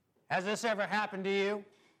Has this ever happened to you?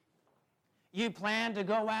 You plan to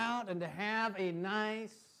go out and to have a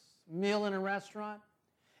nice meal in a restaurant,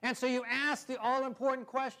 and so you ask the all-important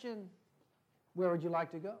question, where would you like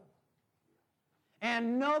to go?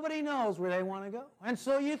 And nobody knows where they want to go. And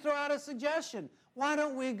so you throw out a suggestion. Why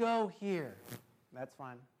don't we go here? That's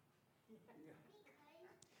fine.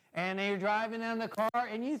 And you're driving in the car,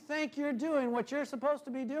 and you think you're doing what you're supposed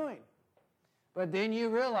to be doing. But then you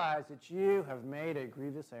realize that you have made a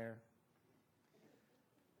grievous error.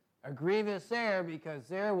 A grievous error because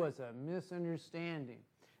there was a misunderstanding.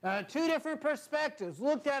 Two different perspectives,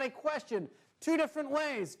 looked at a question two different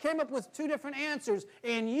ways, came up with two different answers,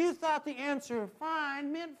 and you thought the answer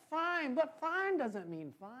fine meant fine, but fine doesn't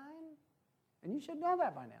mean fine. And you should know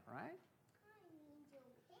that by now, right?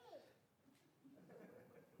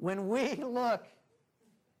 When we look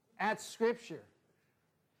at Scripture,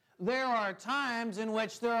 there are times in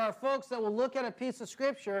which there are folks that will look at a piece of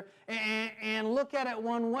Scripture and look at it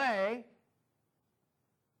one way,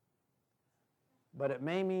 but it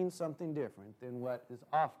may mean something different than what is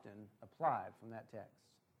often applied from that text.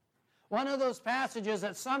 One of those passages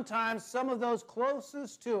that sometimes some of those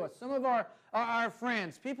closest to us, some of our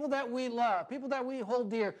friends, people that we love, people that we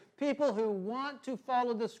hold dear, people who want to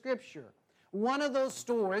follow the Scripture, one of those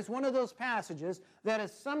stories, one of those passages that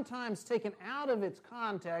is sometimes taken out of its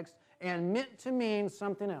context and meant to mean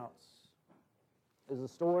something else is the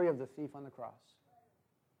story of the thief on the cross.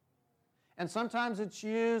 And sometimes it's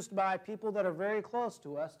used by people that are very close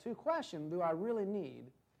to us to question, do I really need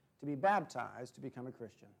to be baptized to become a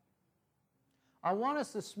Christian? I want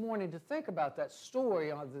us this morning to think about that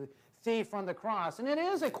story of the thief on the cross. And it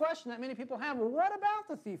is a question that many people have. Well, what about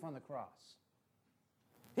the thief on the cross?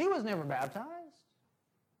 He was never baptized.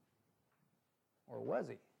 Or was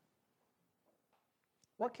he?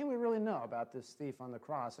 What can we really know about this thief on the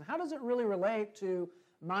cross? And how does it really relate to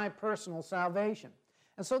my personal salvation?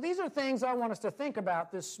 And so these are things I want us to think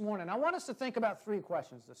about this morning. I want us to think about three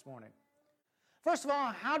questions this morning. First of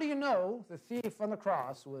all, how do you know the thief on the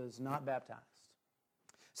cross was not baptized?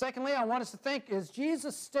 Secondly, I want us to think, is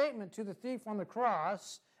Jesus' statement to the thief on the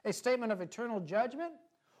cross a statement of eternal judgment,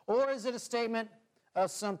 or is it a statement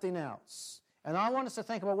of something else? And I want us to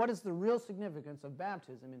think about what is the real significance of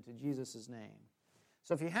baptism into Jesus' name.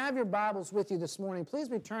 So if you have your Bibles with you this morning, please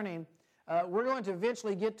be turning. We're going to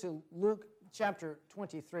eventually get to Luke chapter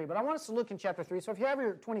 23, but I want us to look in chapter 3. So if you have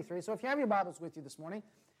your 23, so if you have your Bibles with you this morning,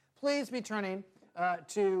 please be turning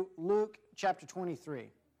to Luke chapter 23.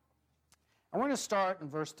 I want to start in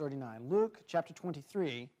verse 39. Luke chapter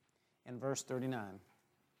 23 and verse 39.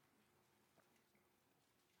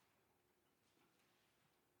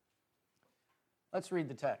 Let's read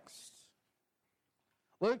the text.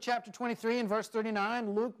 Luke chapter 23 and verse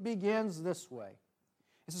 39, Luke begins this way.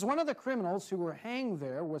 It says, one of the criminals who were hanged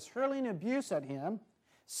there was hurling abuse at him,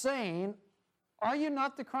 saying, are you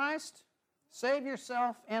not the Christ? Save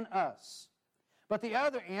yourself and us. But the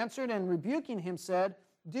other answered and rebuking him said,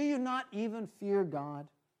 do you not even fear God,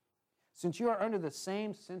 since you are under the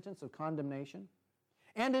same sentence of condemnation?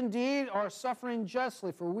 And indeed are suffering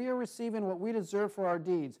justly, for we are receiving what we deserve for our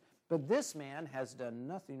deeds. But this man has done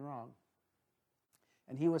nothing wrong.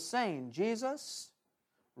 And he was saying, Jesus,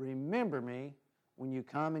 remember me when you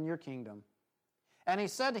come in your kingdom. And he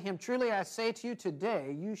said to him, truly I say to you,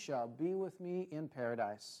 today you shall be with me in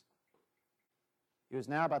paradise. It was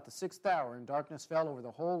now about the 6th hour, and darkness fell over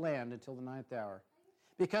the whole land until the 9th hour,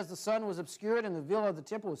 because the sun was obscured and the veil of the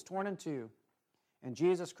temple was torn in two. And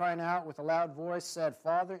Jesus, crying out with a loud voice, said,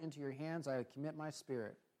 Father, into your hands I commit my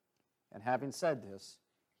spirit. And having said this,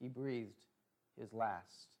 he breathed his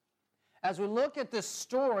last. As we look at this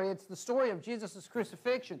story, it's the story of Jesus'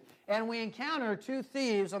 crucifixion, and we encounter two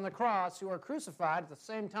thieves on the cross who are crucified at the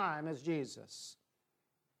same time as Jesus.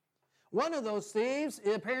 One of those thieves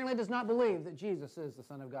apparently does not believe that Jesus is the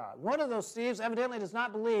Son of God. One of those thieves evidently does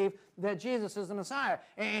not believe that Jesus is the Messiah,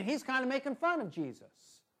 and he's kind of making fun of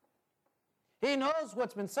Jesus. He knows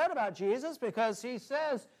what's been said about Jesus because he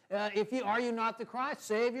says, are you not the Christ?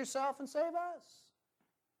 Save yourself and save us.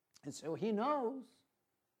 And so he knows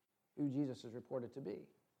who Jesus is reported to be.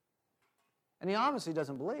 And he obviously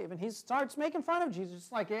doesn't believe, and he starts making fun of Jesus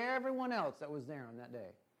just like everyone else that was there on that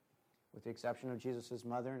day, with the exception of Jesus'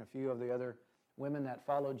 mother and a few of the other women that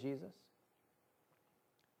followed Jesus.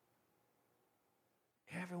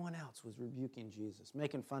 Everyone else was rebuking Jesus,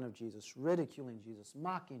 making fun of Jesus, ridiculing Jesus,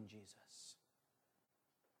 mocking Jesus.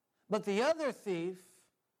 But the other thief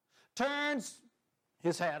turns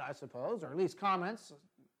his head, I suppose, or at least comments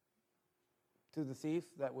to the thief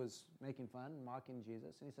that was making fun and mocking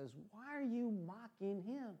Jesus. And he says, why are you mocking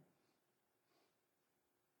him?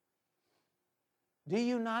 Do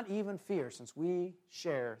you not even fear, since we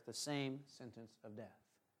share the same sentence of death?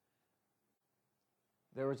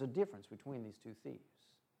 There was a difference between these two thieves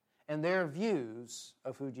and their views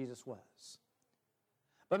of who Jesus was.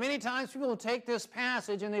 But many times people will take this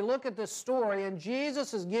passage and they look at this story, and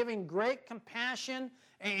Jesus is giving great compassion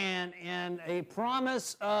and a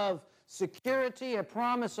promise of security, a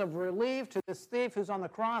promise of relief to this thief who's on the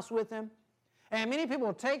cross with him. And many people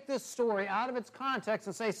will take this story out of its context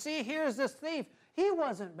and say, see, here's this thief. He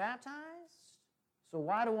wasn't baptized, so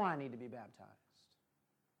why do I need to be baptized?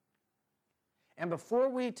 And before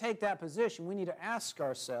we take that position, we need to ask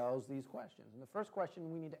ourselves these questions. And the first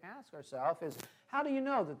question we need to ask ourselves is, how do you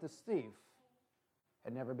know that this thief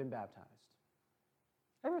had never been baptized?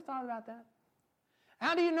 Ever thought about that?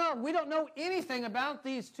 How do you know? We don't know anything about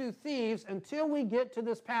these two thieves until we get to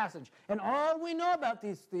this passage. And all we know about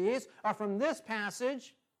these thieves are from this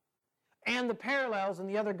passage and the parallels in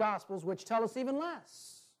the other Gospels, which tell us even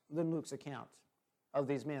less than Luke's account of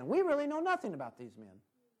these men. We really know nothing about these men.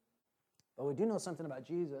 But we do know something about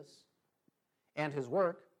Jesus and his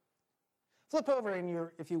work. Flip over in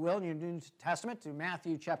your, if you will, in your New Testament to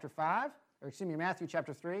Matthew chapter 3,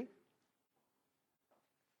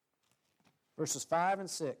 verses 5 and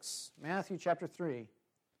 6. Matthew chapter 3,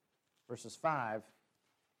 verses 5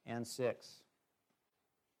 and 6.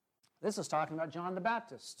 This is talking about John the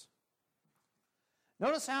Baptist.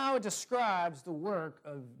 Notice how it describes the work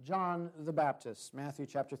of John the Baptist. Matthew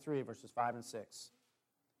chapter 3, verses 5 and 6.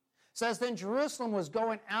 It says, then Jerusalem was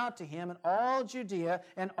going out to him, and all Judea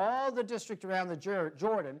and all the district around the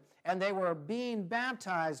Jordan, and they were being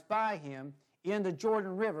baptized by him in the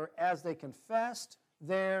Jordan River as they confessed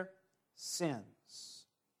their sins.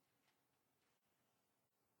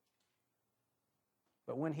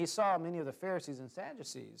 But when he saw many of the Pharisees and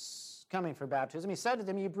Sadducees coming for baptism, he said to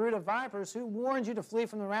them, "You brood of vipers, who warned you to flee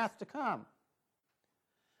from the wrath to come?"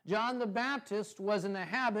 John the Baptist was in the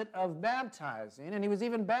habit of baptizing, and he was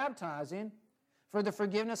even baptizing for the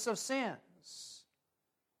forgiveness of sins,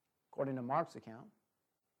 according to Mark's account.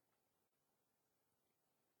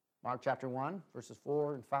 Mark chapter 1, verses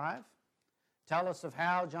 4 and 5 tell us of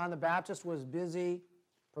how John the Baptist was busy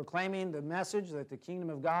proclaiming the message that the kingdom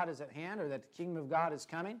of God is at hand, or that the kingdom of God is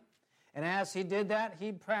coming. And as he did that,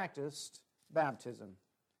 he practiced baptism.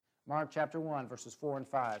 Mark chapter 1, verses 4 and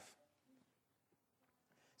 5. It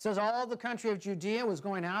says, all the country of Judea was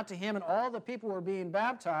going out to him, and all the people were being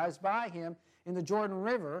baptized by him in the Jordan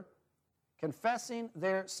River, confessing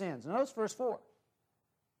their sins. Notice verse 4.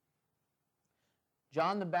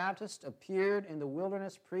 John the Baptist appeared in the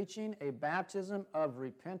wilderness preaching a baptism of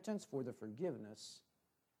repentance for the forgiveness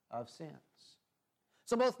of sins.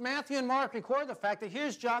 So both Matthew and Mark record the fact that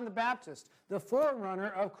here's John the Baptist, the forerunner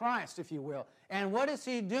of Christ, if you will. And what is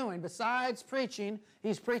he doing? Besides preaching,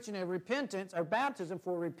 he's preaching a repentance, or baptism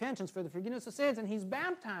for repentance for the forgiveness of sins, and he's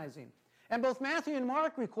baptizing. And both Matthew and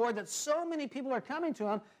Mark record that so many people are coming to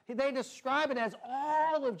him, they describe it as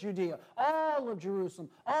all of Judea, all of Jerusalem,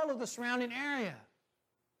 all of the surrounding area.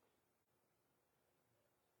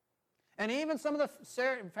 And even some of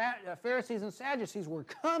the Pharisees and Sadducees were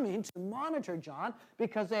coming to monitor John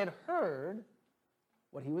because they had heard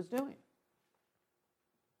what he was doing.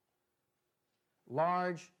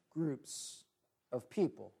 Large groups of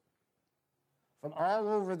people from all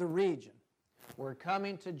over the region were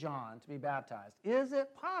coming to John to be baptized. Is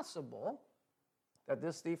it possible that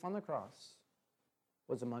this thief on the cross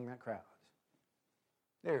was among that crowd?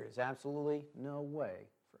 There is absolutely no way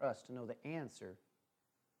for us to know the answer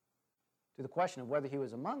to the question of whether he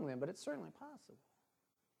was among them, but it's certainly possible.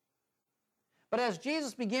 But as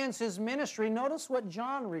Jesus begins his ministry, notice what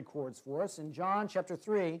John records for us in John chapter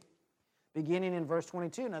 3, beginning in verse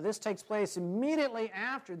 22. Now this takes place immediately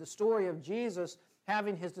after the story of Jesus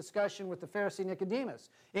having his discussion with the Pharisee Nicodemus,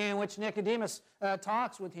 in which Nicodemus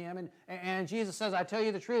talks with him, and Jesus says, I tell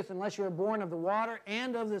you the truth, unless you are born of the water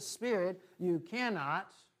and of the Spirit, you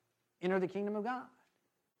cannot enter the kingdom of God.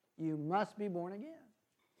 You must be born again.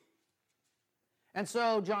 And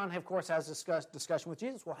so John, of course, has discussion with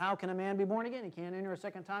Jesus. Well, how can a man be born again? He can't enter a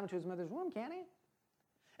second time into his mother's womb, can he?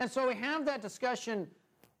 And so we have that discussion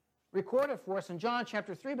recorded for us in John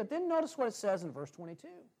chapter 3, but then notice what it says in verse 22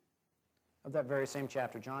 of that very same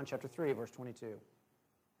chapter, John chapter 3, verse 22.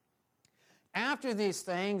 After these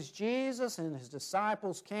things, Jesus and his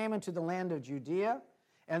disciples came into the land of Judea,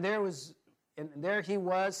 and there he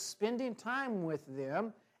was spending time with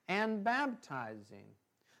them and baptizing.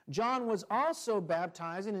 John was also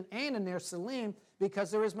baptizing in Aenon near Salim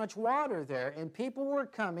because there was much water there, and people were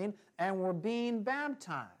coming and were being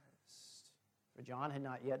baptized. For John had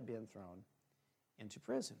not yet been thrown into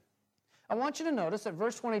prison. I want you to notice that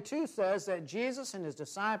verse 22 says that Jesus and his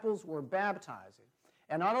disciples were baptizing.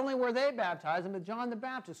 And not only were they baptizing, but John the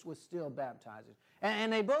Baptist was still baptizing.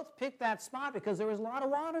 And they both picked that spot because there was a lot of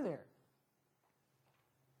water there.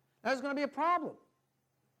 There's going to be a problem.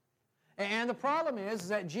 And the problem is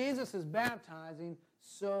that Jesus is baptizing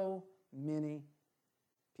so many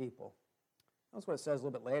people. That's what it says a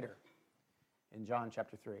little bit later in John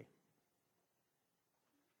chapter 3.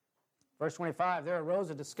 Verse 25, there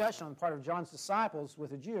arose a discussion on the part of John's disciples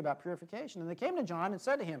with a Jew about purification. And they came to John and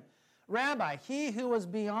said to him, Rabbi, he who was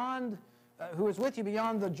with you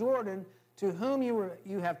beyond the Jordan, to whom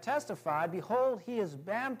you have testified, behold, he is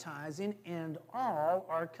baptizing, and all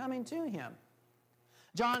are coming to him.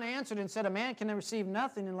 John answered and said, a man can receive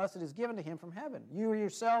nothing unless it is given to him from heaven. You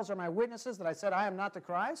yourselves are my witnesses that I said, I am not the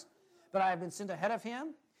Christ, but I have been sent ahead of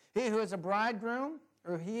him. He who is a bridegroom,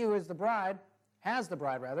 or he who is the bride, is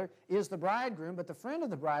the bridegroom, but the friend of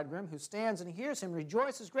the bridegroom who stands and hears him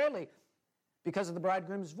rejoices greatly because of the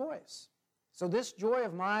bridegroom's voice. So this joy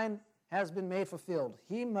of mine has been made fulfilled.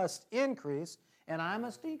 He must increase, and I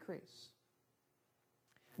must decrease.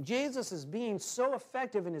 Jesus is being so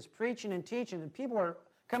effective in his preaching and teaching, and people are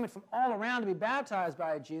coming from all around to be baptized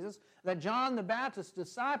by Jesus, that John the Baptist's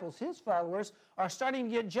disciples, his followers, are starting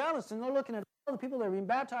to get jealous, and they're looking at all the people that are being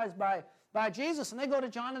baptized by Jesus, and they go to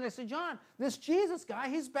John and they say, John, this Jesus guy,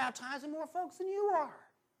 he's baptizing more folks than you are.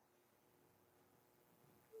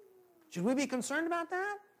 Should we be concerned about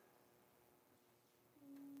that?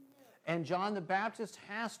 And John the Baptist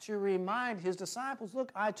has to remind his disciples,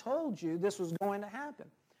 look, I told you this was going to happen.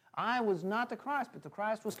 I was not the Christ, but the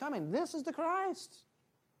Christ was coming. This is the Christ.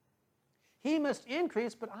 He must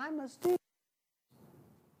increase, but I must decrease.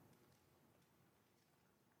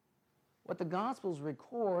 What the Gospels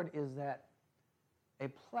record is that a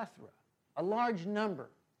plethora, a large number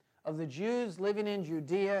of the Jews living in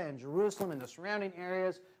Judea and Jerusalem and the surrounding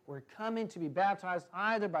areas were coming to be baptized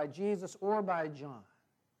either by Jesus or by John.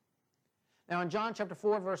 Now in John chapter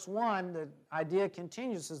 4, verse 1, the idea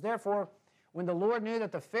continues. It says, therefore, when the Lord knew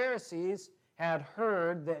that the Pharisees had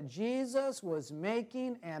heard that Jesus was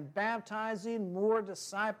making and baptizing more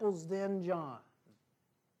disciples than John.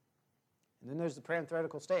 And then there's the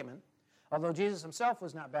parenthetical statement. Although Jesus himself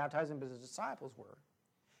was not baptizing, but his disciples were,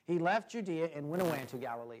 he left Judea and went away into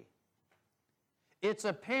Galilee. It's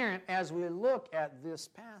apparent as we look at these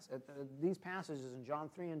passages in John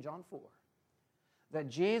 3 and John 4 that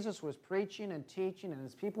Jesus was preaching and teaching, and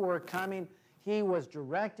as people were coming, he was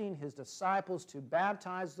directing his disciples to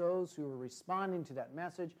baptize those who were responding to that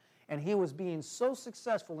message, and he was being so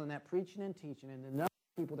successful in that preaching and teaching, and the number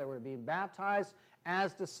of people that were being baptized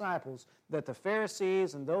as disciples, that the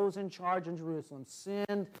Pharisees and those in charge in Jerusalem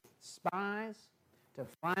send spies to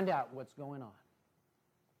find out what's going on,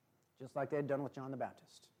 just like they had done with John the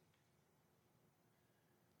Baptist.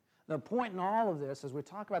 The point in all of this, as we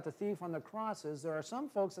talk about the thief on the cross, is there are some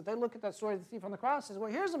folks that they look at that story of the thief on the cross and say,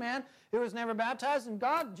 well, here's a man who was never baptized, and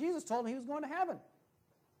Jesus told him he was going to heaven.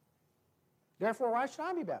 Therefore, why should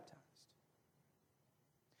I be baptized?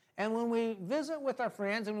 And when we visit with our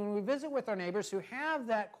friends and when we visit with our neighbors who have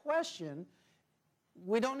that question,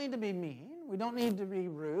 we don't need to be mean. We don't need to be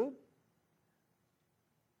rude.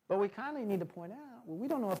 But we kindly need to point out, well, we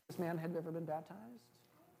don't know if this man had ever been baptized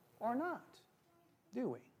or not, do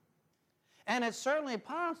we? And it's certainly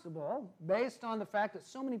possible, based on the fact that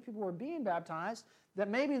so many people were being baptized, that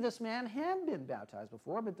maybe this man had been baptized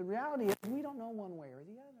before, but the reality is we don't know one way or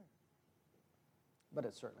the other. But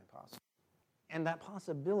it's certainly possible. And that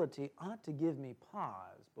possibility ought to give me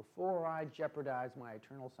pause before I jeopardize my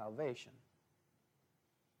eternal salvation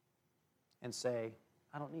and say,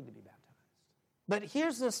 I don't need to be baptized. But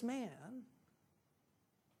here's this man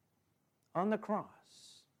on the cross.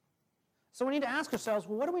 So we need to ask ourselves,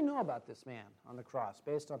 well, what do we know about this man on the cross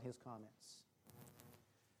based on his comments?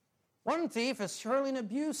 One thief is hurling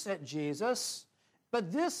abuse at Jesus,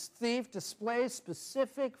 but this thief displays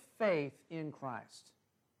specific faith in Christ.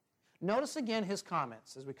 Notice again his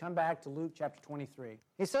comments as we come back to Luke chapter 23.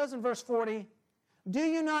 He says in verse 40, do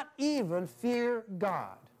you not even fear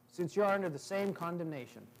God, since you are under the same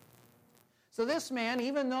condemnation? So this man,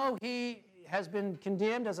 even though he has been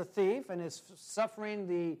condemned as a thief and is suffering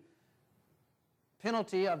the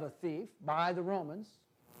penalty of a thief by the Romans,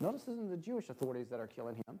 notice this isn't the Jewish authorities that are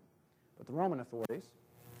killing him, but the Roman authorities.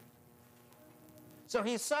 So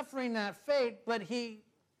he's suffering that fate, but he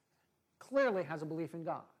clearly has a belief in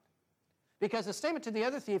God. Because the statement to the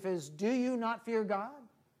other thief is, do you not fear God?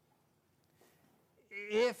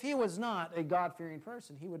 If he was not a God-fearing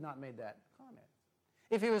person, he would not have made that comment.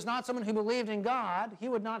 If he was not someone who believed in God, he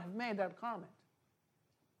would not have made that comment.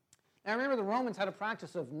 Now remember, the Romans had a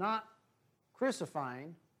practice of not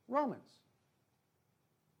crucifying Romans.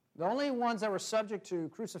 The only ones that were subject to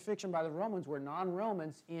crucifixion by the Romans were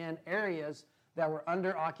non-Romans in areas that were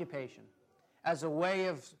under occupation, as a way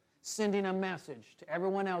of sending a message to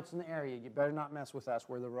everyone else in the area. You better not mess with us,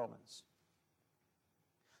 we're the Romans.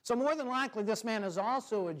 So more than likely, this man is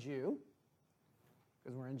also a Jew,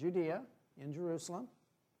 because we're in Judea, in Jerusalem.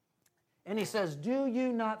 And he says, do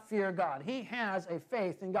you not fear God? He has a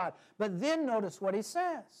faith in God. But then notice what he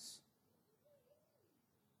says.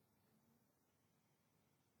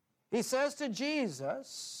 He says to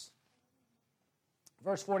Jesus,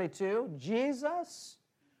 verse 42, Jesus,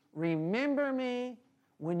 remember me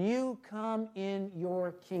when you come in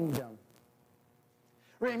your kingdom.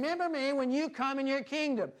 Remember me when you come in your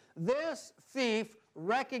kingdom. This thief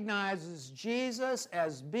recognizes Jesus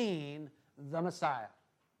as being the Messiah.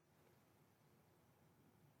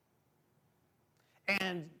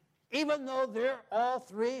 And even though they're all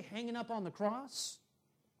three hanging up on the cross,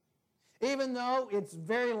 even though it's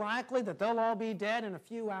very likely that they'll all be dead in a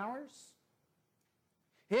few hours,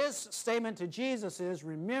 his statement to Jesus is,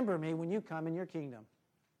 remember me when you come in your kingdom.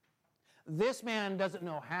 This man doesn't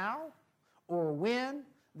know how or when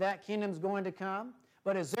that kingdom's going to come,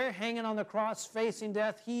 but as they're hanging on the cross facing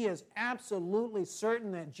death, he is absolutely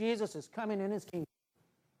certain that Jesus is coming in his kingdom.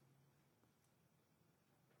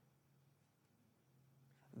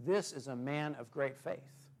 This is a man of great faith.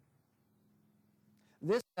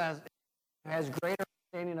 This has greater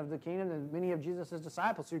understanding of the kingdom than many of Jesus'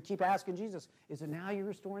 disciples who keep asking Jesus, is it now you're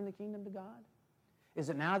restoring the kingdom to God? Is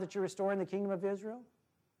it now that you're restoring the kingdom of Israel?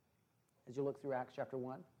 As you look through Acts chapter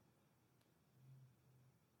 1.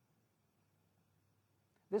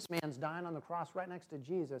 This man's dying on the cross right next to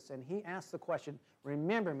Jesus, and he asks the question,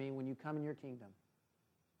 remember me when you come in your kingdom.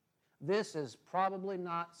 This is probably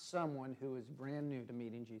not someone who is brand new to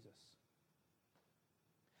meeting Jesus.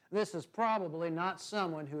 This is probably not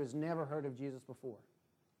someone who has never heard of Jesus before.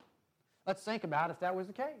 Let's think about if that was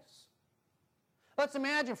the case. Let's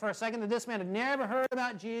imagine for a second that this man had never heard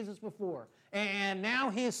about Jesus before. And now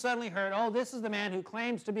he's suddenly heard, oh, this is the man who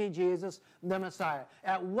claims to be Jesus, the Messiah.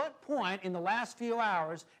 At what point in the last few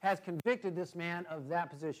hours has convicted this man of that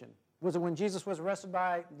position? Was it when Jesus was arrested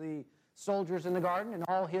by the soldiers in the garden and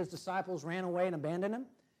all his disciples ran away and abandoned him?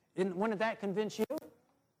 Wouldn't that convince you?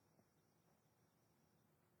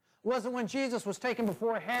 Was it when Jesus was taken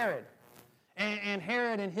before Herod and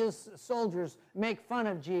Herod and his soldiers make fun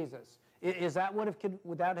of Jesus?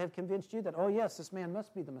 Would that have convinced you that, oh yes, this man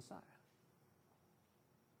must be the Messiah?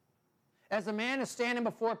 As the man is standing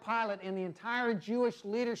before Pilate and the entire Jewish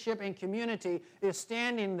leadership and community is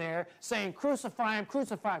standing there saying, crucify him,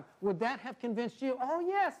 crucify him, would that have convinced you, oh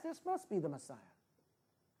yes, this must be the Messiah?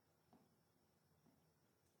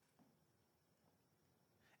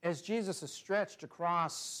 As Jesus is stretched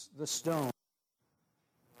across the stone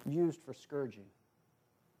used for scourging,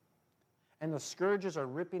 and the scourges are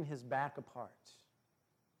ripping his back apart,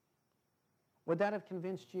 would that have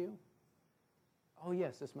convinced you? Oh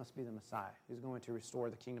yes, this must be the Messiah who's going to restore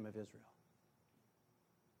the kingdom of Israel.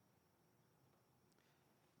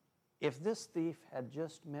 If this thief had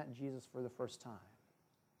just met Jesus for the first time,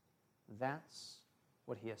 that's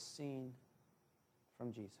what he has seen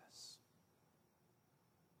from Jesus.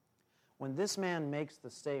 When this man makes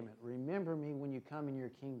the statement, remember me when you come in your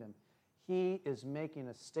kingdom, he is making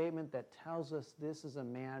a statement that tells us this is a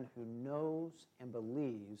man who knows and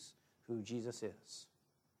believes who Jesus is.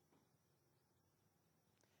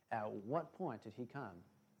 At what point did he come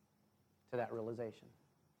to that realization?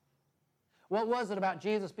 What was it about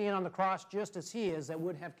Jesus being on the cross just as he is that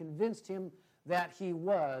would have convinced him that he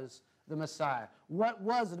was the Messiah? What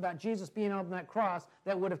was it about Jesus being on that cross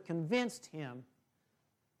that would have convinced him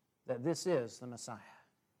that this is the Messiah?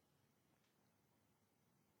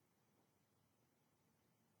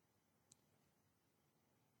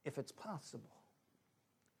 If it's possible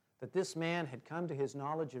that this man had come to his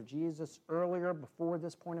knowledge of Jesus earlier before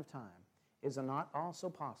this point of time, is it not also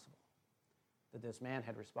possible that this man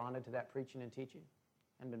had responded to that preaching and teaching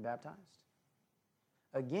and been baptized?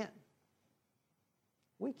 Again,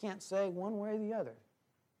 we can't say one way or the other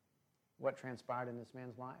what transpired in this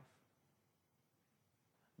man's life.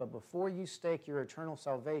 But before you stake your eternal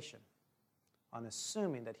salvation on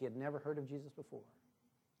assuming that he had never heard of Jesus before,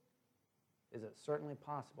 is it certainly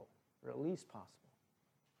possible, or at least possible,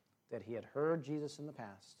 that he had heard Jesus in the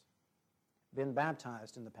past, been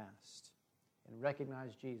baptized in the past, and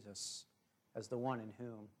recognized Jesus as the one in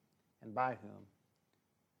whom and by whom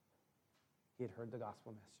he had heard the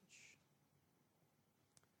gospel message?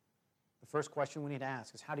 The first question we need to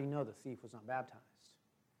ask is, how do you know the thief was not baptized?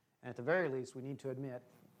 And at the very least, we need to admit,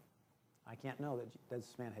 I can't know that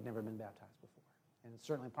this man had never been baptized before. And it's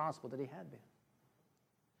certainly possible that he had been.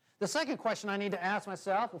 The second question I need to ask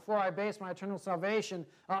myself before I base my eternal salvation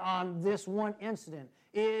on this one incident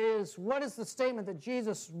is, what is the statement that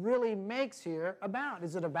Jesus really makes here about?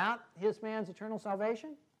 Is it about his man's eternal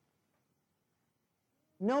salvation?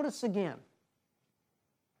 Notice again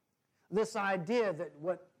this idea that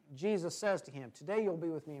what Jesus says to him, today you'll be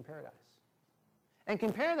with me in paradise. And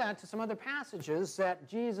compare that to some other passages that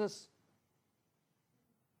Jesus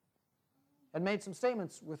had made some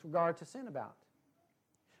statements with regard to sin about.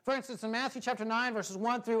 For instance, in Matthew chapter 9, verses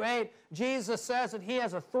 1 through 8, Jesus says that he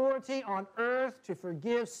has authority on earth to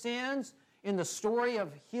forgive sins in the story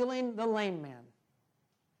of healing the lame man.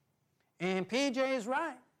 And PJ is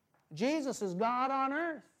right. Jesus is God on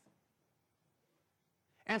earth.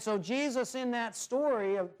 And so Jesus in that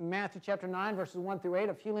story of Matthew chapter 9, verses 1 through 8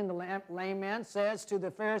 of healing the lame man says to the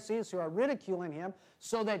Pharisees who are ridiculing him,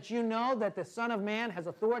 so that you know that the Son of Man has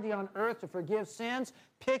authority on earth to forgive sins,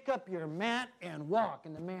 pick up your mat and walk.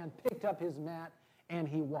 And the man picked up his mat and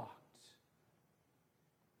he walked.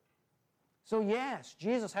 So yes,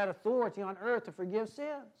 Jesus had authority on earth to forgive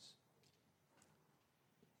sins.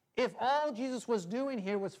 If all Jesus was doing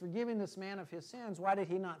here was forgiving this man of his sins, why did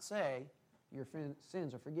he not say, your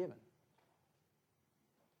sins are forgiven?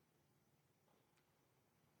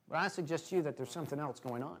 But I suggest to you that there's something else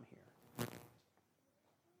going on here.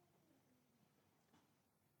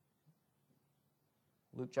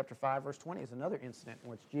 Luke chapter 5, verse 20 is another incident in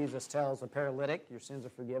which Jesus tells a paralytic, your sins are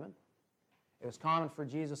forgiven. It was common for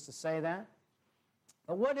Jesus to say that.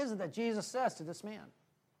 But what is it that Jesus says to this man?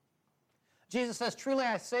 Jesus says, truly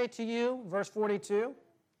I say to you, verse 42,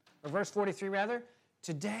 or verse 43 rather,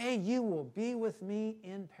 today you will be with me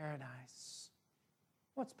in paradise.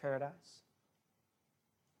 What's paradise?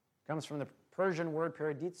 It comes from the Persian word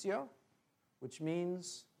paradisio, which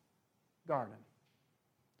means garden.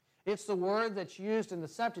 It's the word that's used in the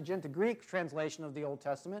Septuagint, the Greek translation of the Old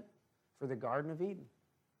Testament, for the Garden of Eden.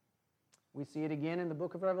 We see it again in the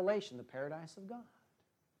book of Revelation, the paradise of God,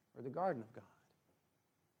 or the garden of God.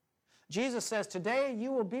 Jesus says, today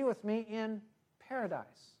you will be with me in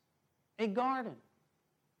paradise, a garden.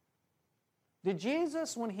 Did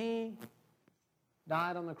Jesus, when he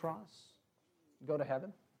died on the cross, go to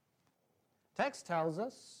heaven? Text tells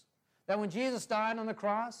us that when Jesus died on the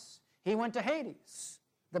cross, he went to Hades,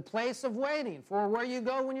 the place of waiting for where you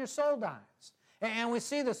go when your soul dies. And we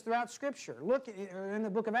see this throughout Scripture. Look in the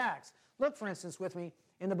book of Acts. Look, for instance, with me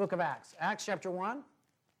in the book of Acts. Acts chapter 1,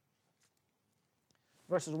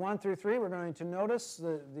 verses 1 through 3, we're going to notice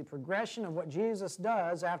the progression of what Jesus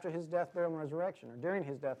does after his death, burial, and resurrection, or during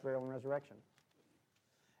his death, burial, and resurrection.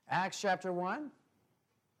 Acts chapter 1,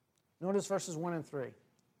 notice verses 1 and 3.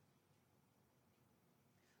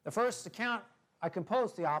 The first account I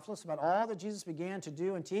composed, Theophilus, about all that Jesus began to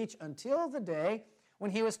do and teach until the day when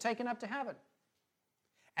he was taken up to heaven,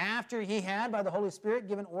 after he had, by the Holy Spirit,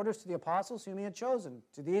 given orders to the apostles whom he had chosen.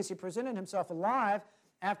 To these he presented himself alive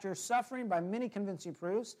after suffering by many convincing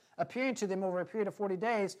proofs, appearing to them over a period of 40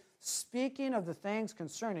 days, speaking of the things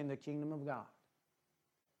concerning the kingdom of God.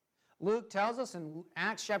 Luke tells us in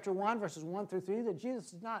Acts chapter 1, verses 1 through 3, that Jesus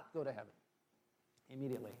did not go to heaven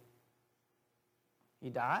immediately. He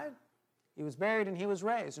died, he was buried, and he was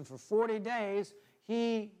raised. And for 40 days,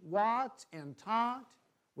 he walked and taught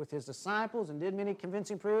with his disciples and did many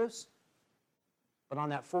convincing proofs. But on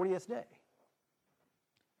that 40th day,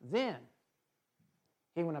 then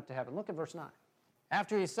he went up to heaven. Look at verse 9.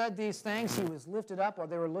 After he said these things, he was lifted up while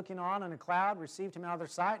they were looking on, and a cloud received him out of their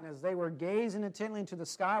sight. And as they were gazing intently into the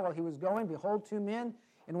sky while he was going, behold, two men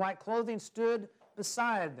in white clothing stood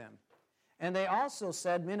beside them. And they also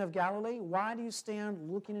said, Men of Galilee, why do you stand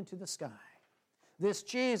looking into the sky? This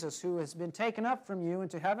Jesus, who has been taken up from you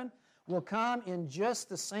into heaven, will come in just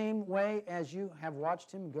the same way as you have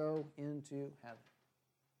watched him go into heaven.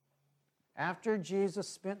 After Jesus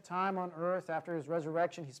spent time on earth, after his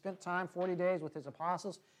resurrection, he spent time, 40 days, with his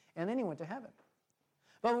apostles, and then he went to heaven.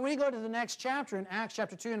 But when we go to the next chapter, in Acts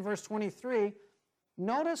chapter 2 and verse 23,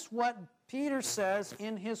 notice what Peter says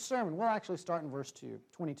in his sermon. We'll actually start in verse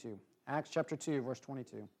 22. Acts chapter 2, verse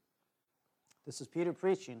 22. This is Peter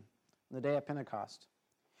preaching on the day of Pentecost.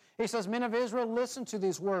 He says, Men of Israel, listen to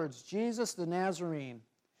these words. Jesus the Nazarene,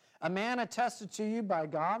 a man attested to you by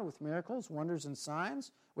God with miracles, wonders, and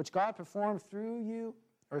signs, which God performed through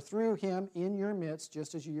him in your midst,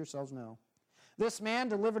 just as you yourselves know. This man,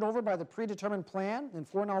 delivered over by the predetermined plan and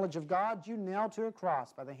foreknowledge of God, you nailed to a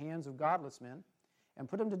cross by the hands of godless men and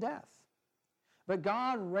put him to death. But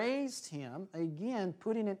God raised him again,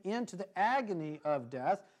 putting an end to the agony of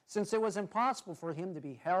death, since it was impossible for him to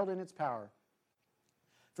be held in its power.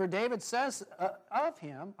 For David says of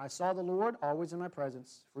him, I saw the Lord always in my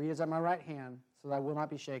presence, for he is at my right hand, so that I will not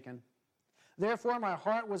be shaken. Therefore my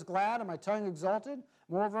heart was glad and my tongue exalted.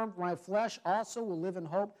 Moreover, my flesh also will live in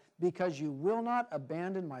hope, because you will not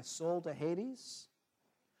abandon my soul to Hades,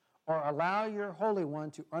 or allow your Holy One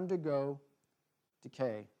to undergo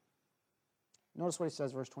decay. Notice what he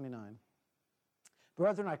says, verse 29.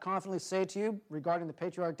 Brethren, I confidently say to you regarding the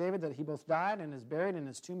patriarch David that he both died and is buried, and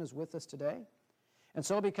his tomb is with us today. And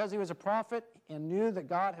so because he was a prophet and knew that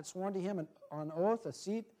God had sworn to him on oath a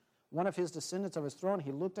seat, one of his descendants of his throne,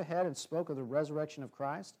 he looked ahead and spoke of the resurrection of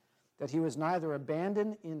Christ, that he was neither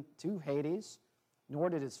abandoned into Hades, nor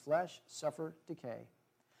did his flesh suffer decay.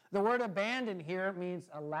 The word abandoned here means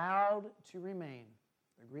allowed to remain.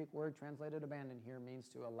 The Greek word translated abandoned here means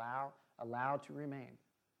to allow to remain.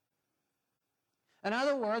 In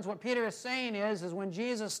other words, what Peter is saying is when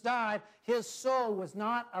Jesus died, his soul was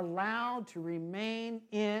not allowed to remain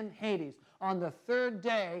in Hades. On the third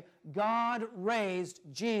day, God raised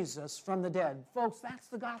Jesus from the dead. Folks, that's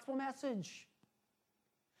the gospel message.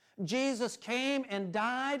 Jesus came and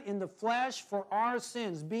died in the flesh for our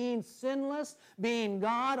sins. Being sinless, being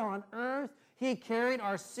God on earth, he carried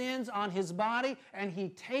our sins on his body, and he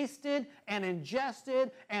tasted and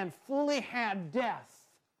ingested and fully had death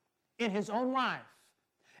in his own life,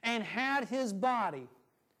 and had his body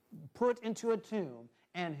put into a tomb,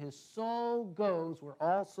 and his soul goes where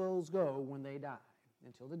all souls go when they die,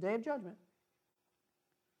 until the day of judgment,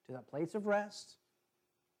 to that place of rest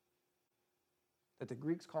that the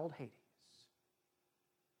Greeks called Hades,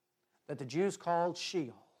 that the Jews called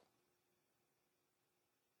Sheol.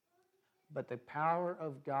 But the power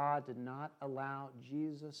of God did not allow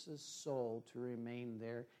Jesus' soul to remain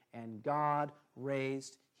there, and God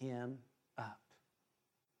raised him up.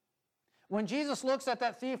 When Jesus looks at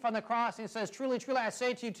that thief on the cross and he says, truly, truly, I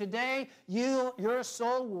say to you, today your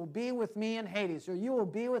soul will be with me in Hades, or you will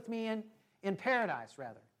be with me in paradise,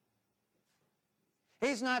 rather.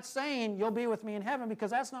 He's not saying you'll be with me in heaven, because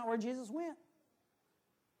that's not where Jesus went.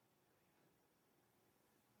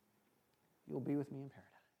 You'll be with me in paradise.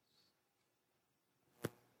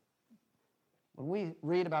 When we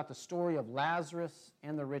read about the story of Lazarus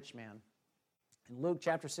and the rich man in Luke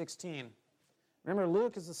chapter 16, remember,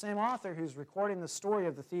 Luke is the same author who's recording the story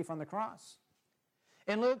of the thief on the cross.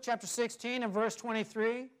 In Luke chapter 16 and verse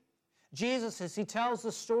 23, Jesus, as he tells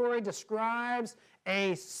the story, describes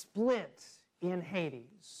a split in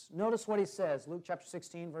Hades. Notice what he says, Luke chapter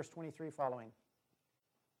 16, verse 23 following.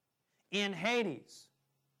 In Hades,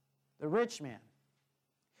 the rich man,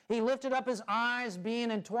 he lifted up his eyes,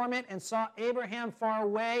 being in torment, and saw Abraham far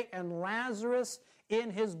away and Lazarus in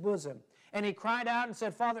his bosom. And he cried out and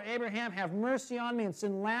said, Father Abraham, have mercy on me, and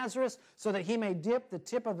send Lazarus, so that he may dip the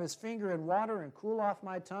tip of his finger in water and cool off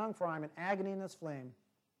my tongue, for I am in agony in this flame.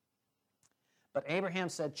 But Abraham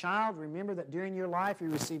said, Child, remember that during your life you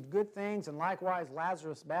received good things, and likewise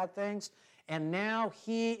Lazarus bad things, and now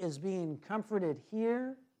he is being comforted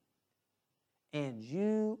here, and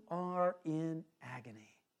you are in agony.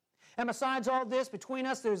 And besides all this, between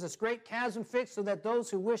us there's this great chasm fixed, so that those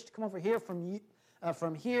who wish to come over here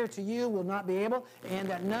from here to you will not be able, and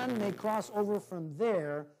that none may cross over from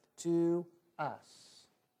there to us.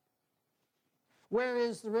 Where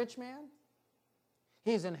is the rich man?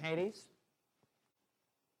 He's in Hades.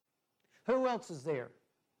 Who else is there?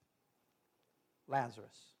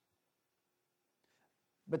 Lazarus.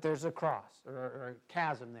 But there's a cross, or a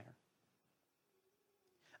chasm there.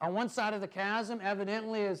 On one side of the chasm,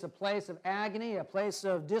 evidently, is a place of agony, a place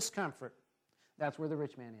of discomfort. That's where the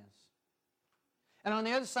rich man is. And on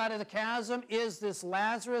the other side of the chasm is this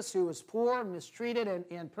Lazarus who was poor, mistreated,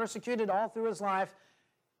 and persecuted all through his life.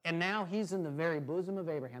 And now he's in the very bosom of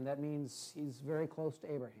Abraham. That means he's very close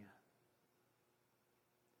to Abraham.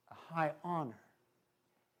 A high honor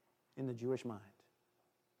in the Jewish mind.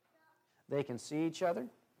 They can see each other.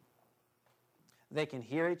 They can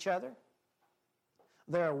hear each other.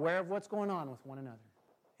 They're aware of what's going on with one another.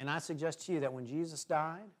 And I suggest to you that when Jesus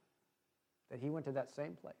died, that he went to that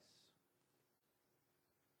same place.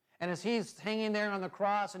 And as he's hanging there on the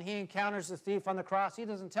cross and he encounters the thief on the cross, he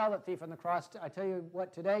doesn't tell that thief on the cross, I tell you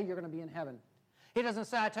what, today you're going to be in heaven. He doesn't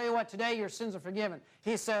say, I tell you what, today your sins are forgiven.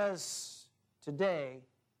 He says, today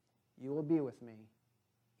you will be with me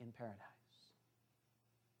in paradise.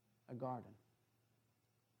 A garden.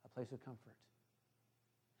 A place of comfort.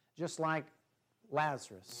 Just like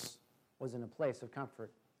Lazarus was in a place of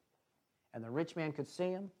comfort, and the rich man could see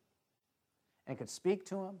him and could speak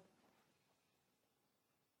to him,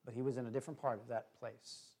 but he was in a different part of that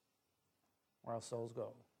place where our souls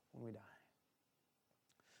go when we die.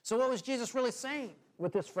 So what was Jesus really saying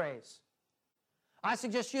with this phrase? I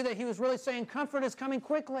suggest to you that he was really saying comfort is coming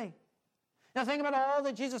quickly. Now think about all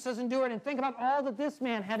that Jesus has endured, and think about all that this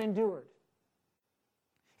man had endured.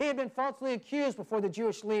 He had been falsely accused before the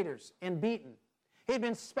Jewish leaders and beaten. He had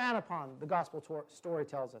been spat upon, the gospel story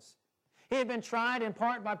tells us. He had been tried in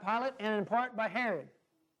part by Pilate and in part by Herod.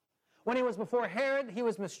 When he was before Herod, he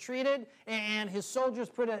was mistreated, and his soldiers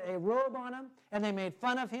put a robe on him, and they made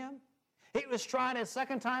fun of him. He was tried a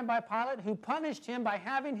second time by Pilate, who punished him by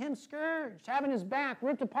having him scourged, having his back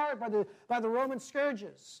ripped apart by the Roman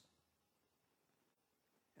scourges,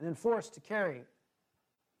 and then forced to carry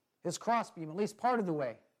his crossbeam at least part of the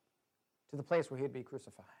way to the place where he'd be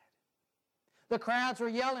crucified. The crowds were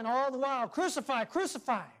yelling all the while, "Crucify,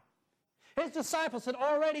 crucify!" His disciples had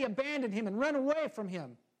already abandoned him and run away from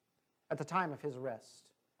him at the time of his arrest,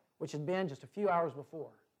 which had been just a few hours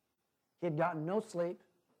before. He had gotten no sleep.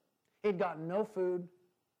 He had gotten no food.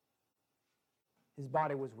 His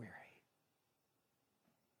body was weary.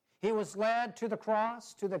 He was led to the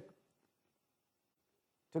cross, to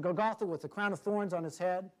Golgotha with the crown of thorns on his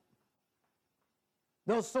head.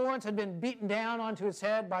 Those thorns had been beaten down onto his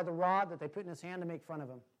head by the rod that they put in his hand to make fun of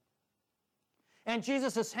him. And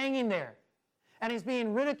Jesus is hanging there, and he's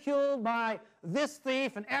being ridiculed by this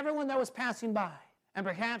thief and everyone that was passing by. And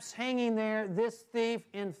perhaps hanging there, this thief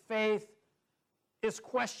in faith is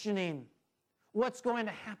questioning, what's going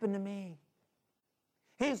to happen to me?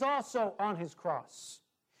 He's also on his cross.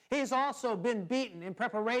 He's also been beaten in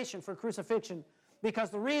preparation for crucifixion,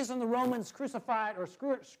 because the reason the Romans crucified or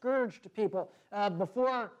scourged people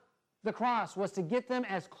before the cross was to get them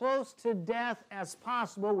as close to death as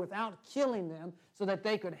possible without killing them, so that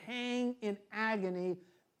they could hang in agony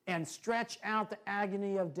and stretch out the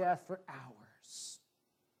agony of death for hours.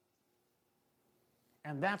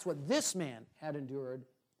 And that's what this man had endured,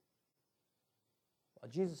 while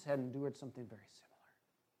Jesus had endured something very similar.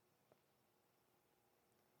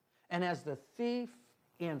 And as the thief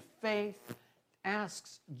in faith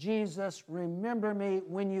asks Jesus, "Remember me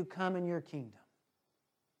when you come in your kingdom,"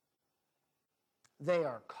 they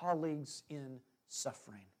are colleagues in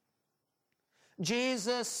suffering.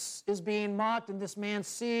 Jesus is being mocked, and this man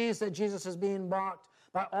sees that Jesus is being mocked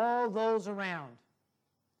by all those around.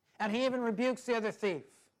 And he even rebukes the other thief.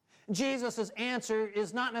 Jesus' answer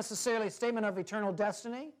is not necessarily a statement of eternal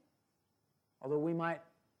destiny, although we might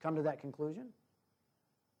come to that conclusion.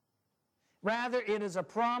 Rather, it is a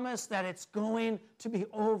promise that it's going to be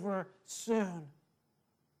over soon.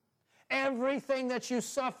 Everything that you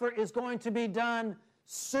suffer is going to be done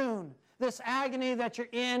soon. This agony that you're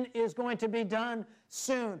in is going to be done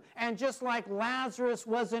soon. And just like Lazarus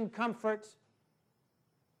was in comfort,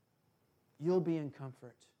 you'll be in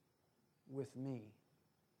comfort with me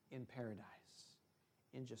in paradise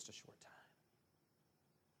in just a short time.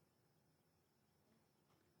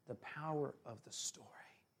 The power of the story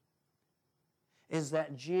is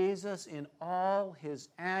that Jesus, in all his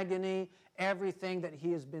agony, everything that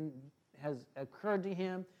has occurred to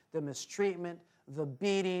him, the mistreatment, the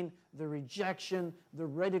beating, the rejection, the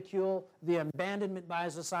ridicule, the abandonment by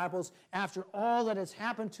his disciples, after all that has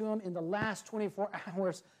happened to him in the last 24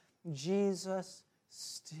 hours, Jesus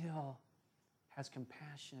still has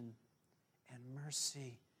compassion and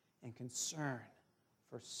mercy and concern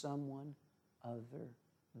for someone other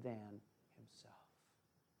than himself.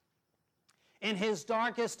 In his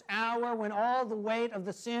darkest hour, when all the weight of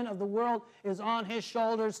the sin of the world is on his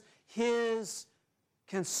shoulders, his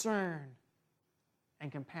concern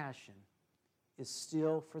and compassion is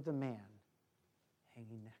still for the man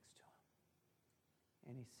hanging next to him.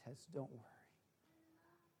 And he says, "Don't worry.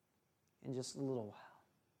 In just a little while,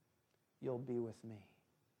 you'll be with me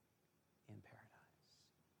in paradise."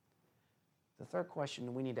 The third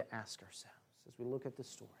question we need to ask ourselves as we look at this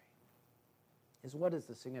story is, what is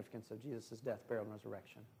the significance of Jesus' death, burial, and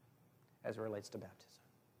resurrection as it relates to baptism?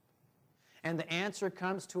 And the answer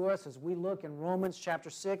comes to us as we look in Romans chapter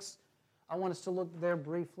 6. I want us to look there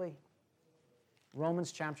briefly.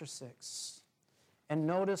 Romans chapter 6. And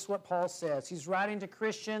notice what Paul says. He's writing to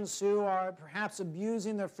Christians who are perhaps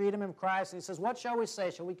abusing their freedom in Christ. And he says, "What shall we say?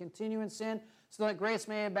 Shall we continue in sin so that grace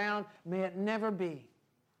may abound? May it never be."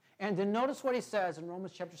 And then notice what he says in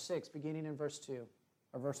Romans chapter 6, beginning in verse 2,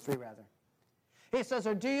 or verse 3 rather. He says,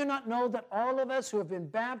 "Or do you not know that all of us who have been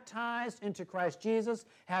baptized into Christ Jesus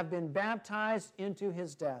have been baptized into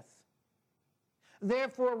his death?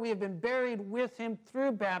 Therefore, we have been buried with him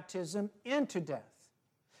through baptism into death,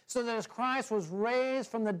 so that as Christ was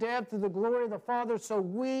raised from the dead through the glory of the Father, so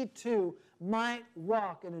we too might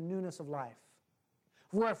walk in a newness of life.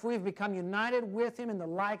 For if we've become united with him in the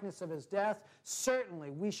likeness of his death,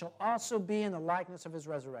 certainly we shall also be in the likeness of his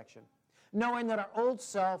resurrection. knowing that our old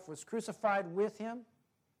self was crucified with him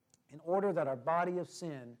in order that our body of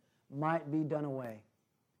sin might be done away,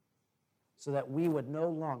 so that we would no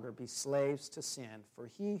longer be slaves to sin. For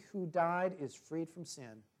he who died is freed from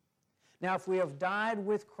sin. Now, if we have died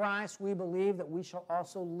with Christ, we believe that we shall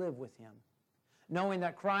also live with him, knowing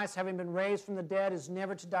that Christ, having been raised from the dead, is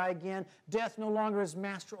never to die again. Death no longer is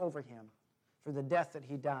master over him. For the death that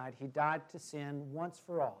he died to sin once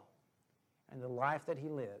for all. And the life that he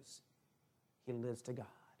lives to God.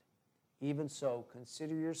 Even so,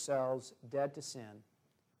 consider yourselves dead to sin,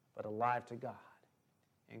 but alive to God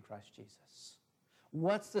in Christ Jesus.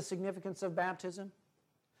 What's the significance of baptism?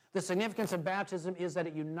 The significance of baptism is that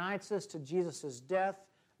it unites us to Jesus' death,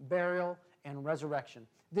 burial, and resurrection.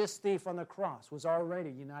 This thief on the cross was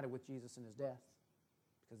already united with Jesus in his death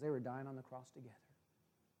because they were dying on the cross together.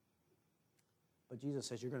 But Jesus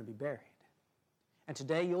says, you're going to be buried. And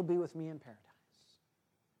today you'll be with me in paradise.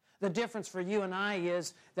 The difference for you and I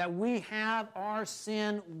is that we have our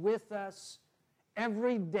sin with us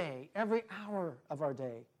every day, every hour of our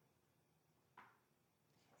day,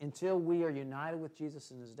 until we are united with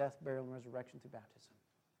Jesus in his death, burial, and resurrection through baptism.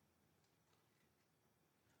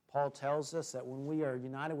 Paul tells us that when we are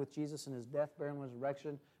united with Jesus in his death, burial, and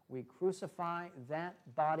resurrection, we crucify that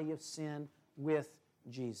body of sin with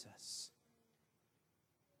Jesus.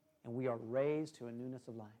 And we are raised to a newness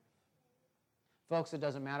of life. Folks, it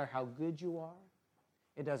doesn't matter how good you are.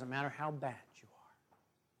 It doesn't matter how bad you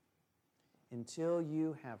are. Until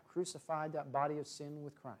you have crucified that body of sin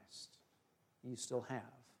with Christ, you still have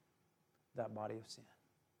that body of sin.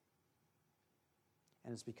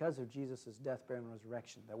 And it's because of Jesus' death, burial, and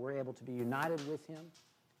resurrection that we're able to be united with him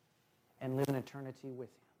and live in eternity with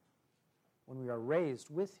him when we are raised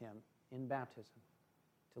with him in baptism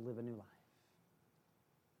to live a new life.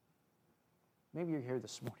 Maybe you're here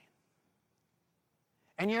this morning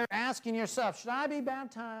and you're asking yourself, should I be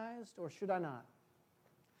baptized or should I not?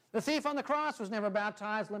 The thief on the cross was never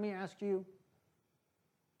baptized. Let me ask you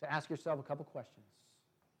to ask yourself a couple questions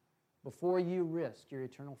before you risk your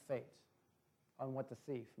eternal fate on what the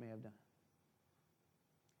thief may have done.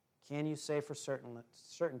 Can you say for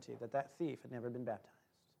certainty that that thief had never been baptized?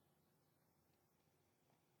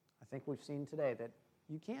 I think we've seen today that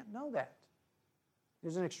you can't know that.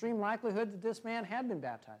 There's an extreme likelihood that this man had been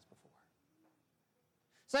baptized before.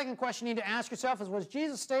 Second question you need to ask yourself is, was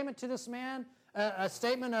Jesus' statement to this man a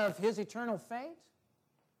statement of his eternal fate?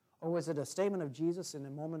 Or was it a statement of Jesus in a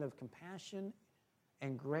moment of compassion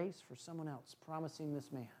and grace for someone else, promising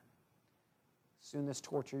this man, soon this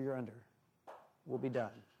torture you're under will be done,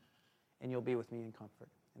 and you'll be with me in comfort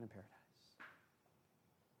and in paradise.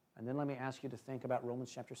 And then let me ask you to think about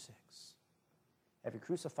Romans chapter 6. Have you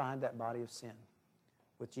crucified that body of sin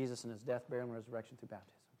with Jesus in his death, burial, and resurrection through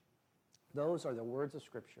baptism? Those are the words of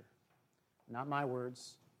Scripture, not my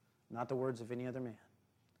words, not the words of any other man,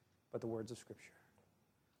 but the words of Scripture.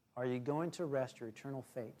 Are you going to rest your eternal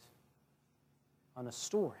fate on a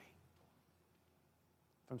story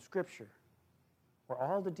from Scripture where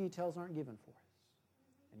all the details aren't given for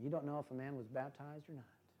us, and you don't know if a man was baptized or not?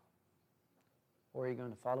 Or are you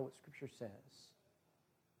going to follow what Scripture says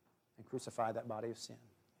and crucify that body of sin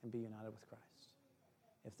and be united with Christ?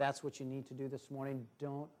 If that's what you need to do this morning,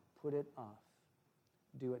 don't put it off.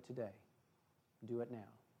 Do it today. Do it now.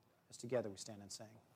 As together we stand and sing.